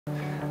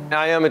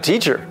I am a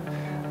teacher.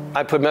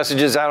 I put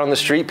messages out on the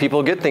street,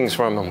 people get things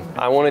from them.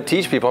 I want to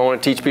teach people. I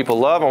want to teach people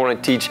love. I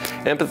want to teach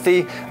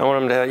empathy. I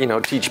want them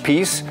to, teach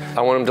peace.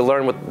 I want them to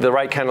learn what the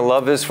right kind of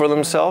love is for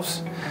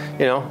themselves.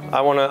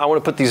 I want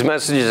to put these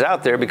messages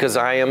out there because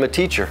I am a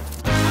teacher.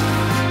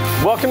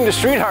 Welcome to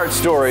Street Art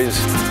Stories.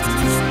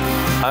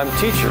 I'm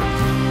Teachr.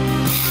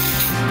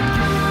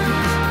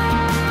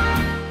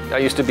 I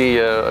used to be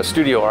a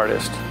studio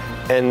artist,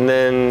 and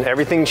then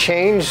everything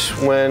changed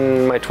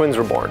when my twins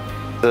were born.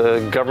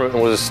 The government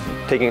was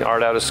taking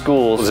art out of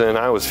schools, and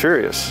I was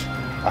furious.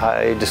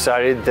 I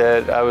decided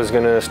that I was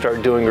going to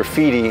start doing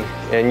graffiti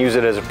and use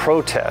it as a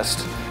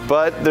protest.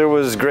 But there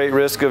was great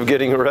risk of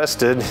getting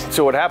arrested.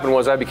 So what happened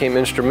was I became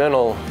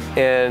instrumental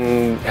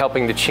in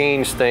helping to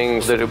change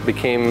things that it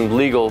became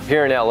legal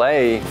here in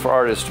LA for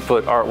artists to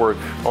put artwork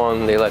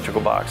on the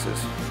electrical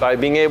boxes. By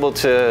being able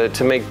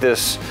to make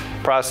this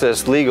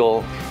process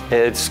legal,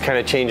 it's kind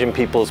of changing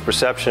people's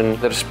perception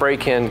that a spray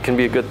can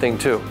be a good thing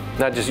too,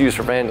 not just used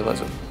for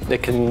vandalism.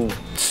 It can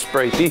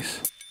spray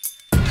peace.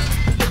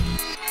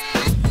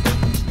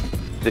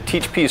 The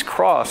Teach Peace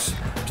cross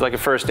is like a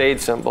first aid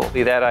symbol.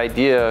 That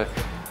idea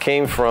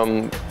came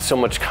from so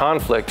much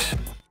conflict.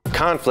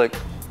 Conflict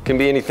can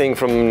be anything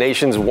from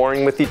nations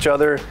warring with each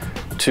other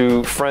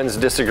to friends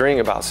disagreeing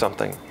about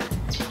something.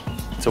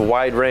 It's a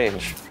wide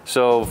range.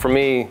 So for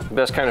me, the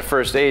best kind of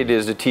first aid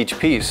is to teach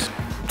peace.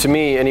 To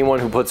me, anyone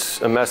who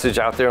puts a message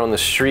out there on the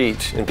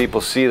street and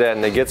people see that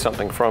and they get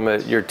something from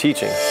it, you're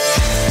teaching.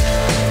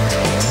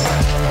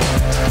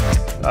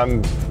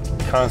 I'm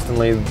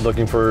constantly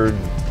looking for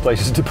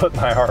places to put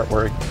my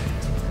artwork.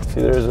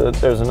 See,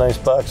 there's a nice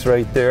box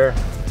right there.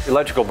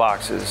 Electrical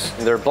boxes,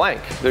 they're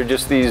blank. They're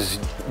just these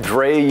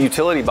gray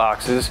utility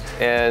boxes,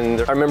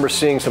 and I remember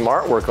seeing some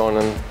artwork on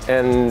them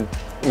and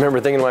I remember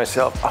thinking to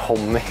myself, oh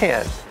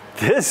man,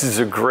 this is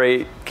a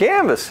great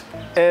canvas.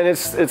 And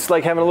it's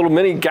like having a little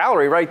mini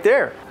gallery right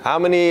there. How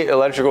many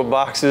electrical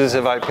boxes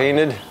have I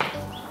painted?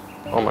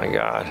 Oh my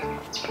God.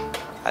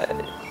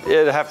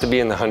 It'd have to be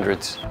in the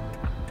hundreds.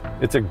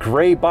 It's a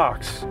gray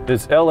box.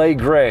 It's LA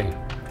gray.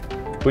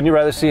 Wouldn't you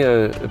rather see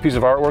a piece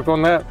of artwork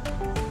on that?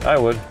 I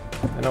would.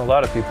 I know a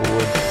lot of people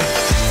would.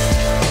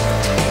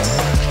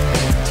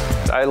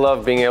 I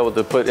love being able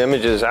to put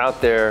images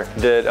out there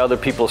that other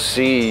people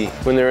see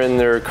when they're in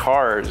their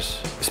cars.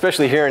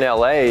 Especially here in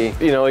LA,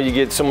 you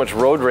get so much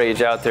road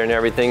rage out there and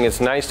everything. It's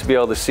nice to be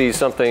able to see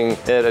something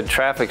at a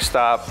traffic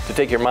stop to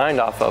take your mind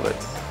off of it.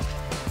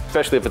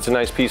 Especially if it's a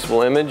nice,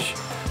 peaceful image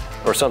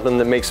or something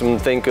that makes them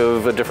think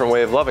of a different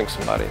way of loving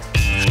somebody.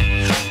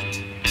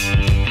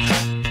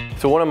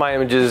 So one of my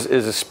images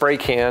is a spray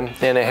can,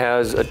 and it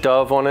has a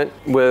dove on it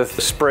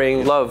with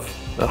spraying love,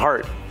 a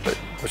heart,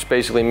 which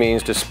basically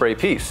means to spray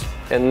peace.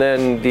 And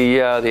then the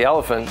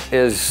elephant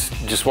is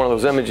just one of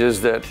those images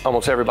that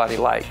almost everybody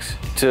likes.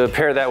 To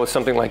pair that with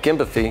something like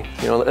empathy,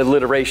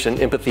 alliteration,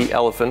 empathy,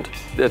 elephant,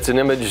 that's an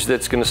image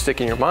that's going to stick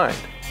in your mind.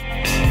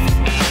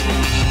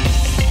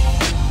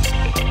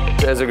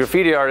 As a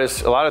graffiti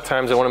artist, a lot of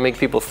times I want to make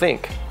people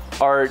think.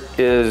 Art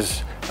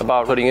is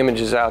about putting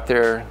images out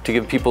there to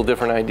give people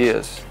different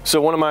ideas.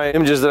 So one of my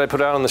images that I put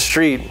out on the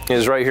street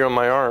is right here on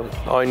my arm.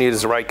 All you need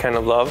is the right kind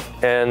of love.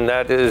 And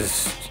that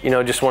is,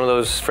 just one of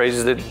those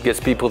phrases that gets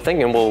people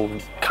thinking, well,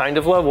 kind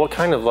of love? What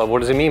kind of love? What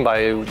does it mean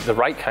by the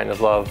right kind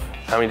of love?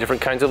 How many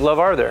different kinds of love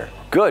are there?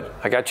 Good,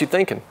 I got you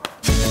thinking.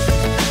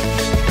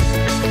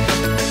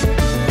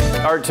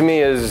 Art to me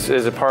is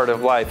a part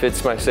of life.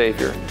 It's my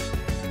savior.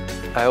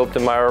 I hope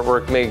that my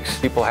artwork makes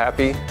people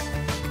happy.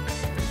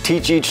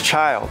 Teach each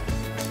child.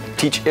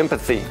 Teach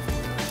empathy,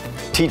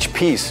 teach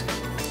peace,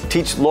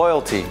 teach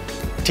loyalty,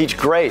 teach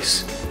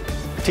grace,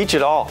 teach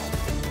it all.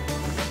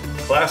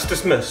 Class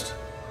dismissed.